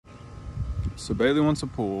So Bailey wants a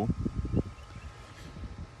pool.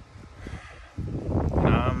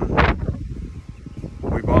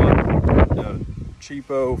 We bought a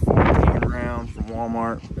cheapo 14 round from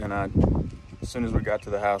Walmart, and as soon as we got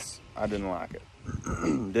to the house, I didn't like it.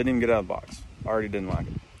 Didn't even get out of the box. Already didn't like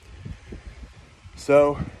it.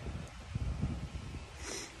 So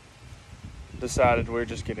decided we're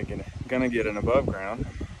just gonna get an above ground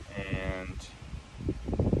and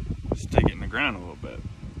stick it in the ground a little bit.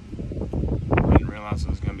 I didn't realize it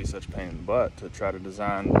was gonna be such a pain in the butt to try to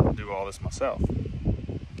do all this myself.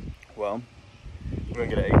 Well, we're gonna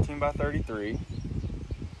get an 18 by 33.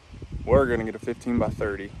 We're gonna get a 15 by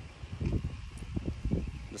 30.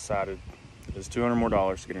 Decided it's $200 more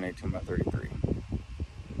to get an 18 by 33.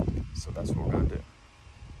 So that's what we're gonna do.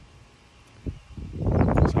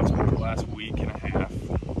 So I spent the last week and a half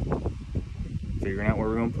figuring out where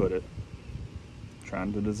we're gonna put it,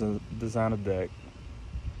 trying to design a deck.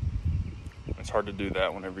 It's hard to do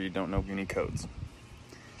that whenever you don't know any codes.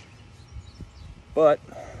 But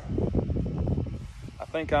I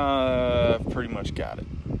think I've pretty much got it.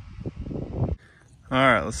 All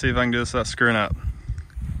right, let's see if I can do this without screwing up.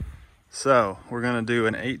 So we're gonna do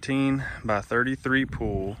an 18 by 33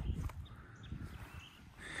 pool.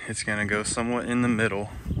 It's gonna go somewhat in the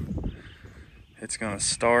middle. It's gonna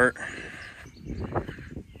start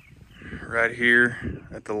right here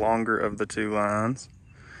at the longer of the two lines.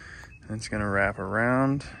 And it's gonna wrap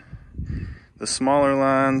around. The smaller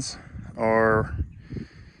lines are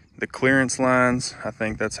the clearance lines. I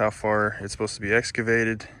think that's how far it's supposed to be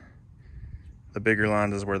excavated. The bigger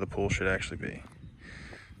lines is where the pool should actually be.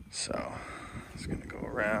 So it's gonna go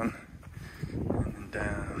around and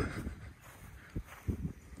down.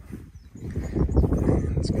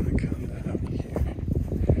 And it's gonna come down here.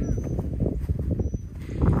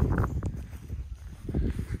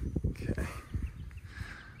 Okay.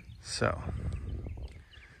 So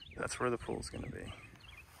that's where the pool's gonna be.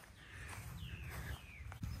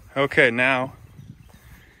 Okay, now,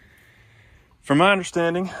 from my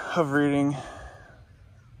understanding of reading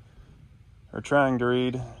or trying to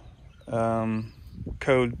read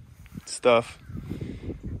code stuff,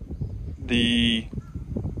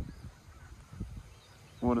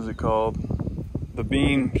 what is it called? The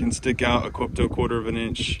beam can stick out up to a quarter of an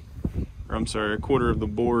inch, or I'm sorry, a quarter of the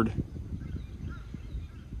board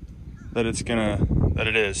that it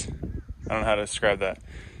is. I don't know how to describe that.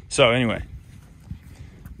 So anyway,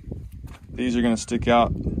 these are gonna stick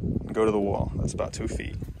out and go to the wall. That's about 2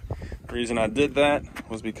 feet. The reason I did that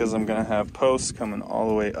was because I'm gonna have posts coming all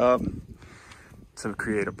the way up to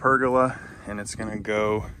create a pergola, and it's gonna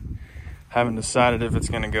go, haven't decided if it's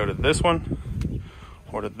gonna go to this one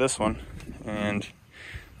or to this one, and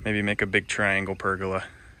maybe make a big triangle pergola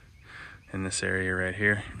in this area right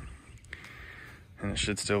here. And it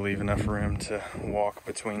should still leave enough room to walk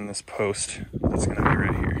between this post that's gonna be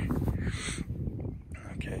right here.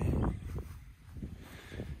 Okay.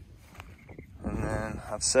 And then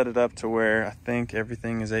I've set it up to where I think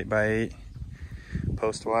everything is 8 by 8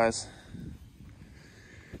 post-wise.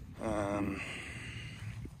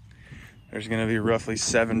 There's gonna be roughly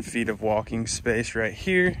 7 feet of walking space right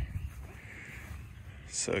here.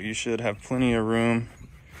 So you should have plenty of room.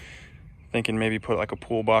 Thinking maybe put like a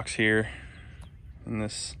pool box here in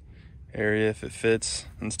this area if it fits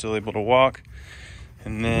and still able to walk.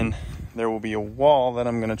 And then there will be a wall that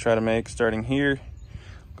I'm gonna try to make starting here,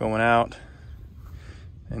 going out,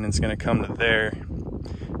 and it's gonna come to there.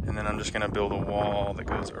 And then I'm just gonna build a wall that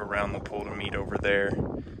goes around the pool to meet over there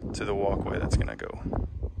to the walkway that's gonna go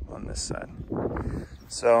on this side.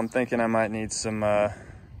 So I'm thinking I might need some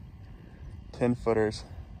 10 footers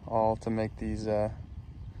all to make these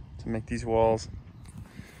walls.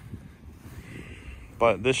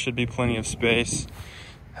 But this should be plenty of space.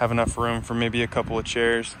 Have enough room for maybe a couple of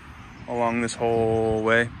chairs along this whole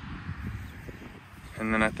way.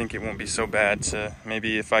 And then I think it won't be so bad to,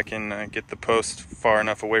 maybe if I can get the post far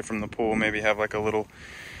enough away from the pool, maybe have like a little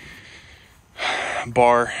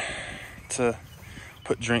bar to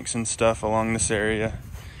put drinks and stuff along this area.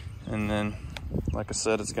 And then, like I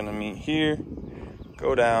said, it's gonna meet here,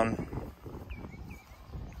 go down.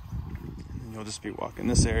 You'll just be walking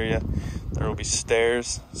this area. There will be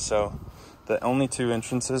stairs. So the only 2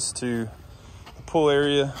 entrances to the pool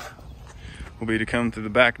area will be to come through the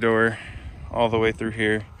back door all the way through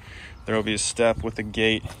here. There will be a step with a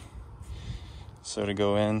gate. So to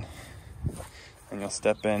go in, and you'll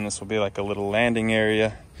step in. This will be like a little landing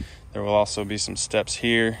area. There will also be some steps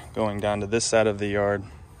here going down to this side of the yard.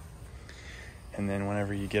 And then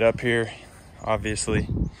whenever you get up here, obviously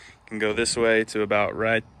you can go this way to about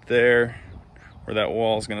right there where that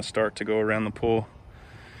wall is going to start to go around the pool.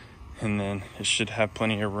 And then it should have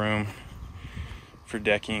plenty of room for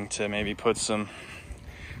decking to maybe put some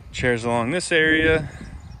chairs along this area,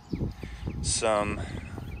 some,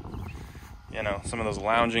 you know, some of those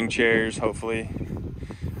lounging chairs, hopefully,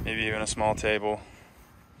 maybe even a small table.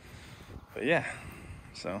 But yeah,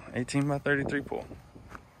 so 18 by 33 pool.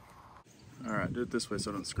 All right, do it this way so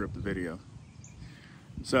I don't screw up the video.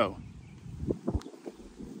 So,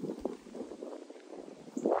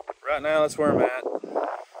 right now that's where I'm at.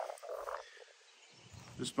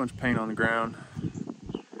 Just a bunch of paint on the ground.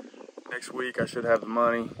 Next week I should have the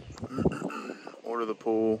money, order the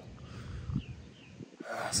pool.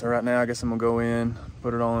 So right now I guess I'm gonna go in,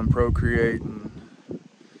 put it all in Procreate and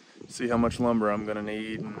see how much lumber I'm gonna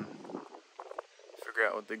need and figure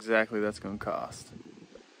out what exactly that's gonna cost.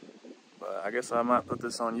 But I guess I might put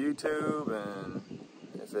this on YouTube, and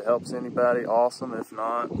if it helps anybody, awesome. If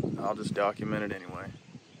not, I'll just document it anyway.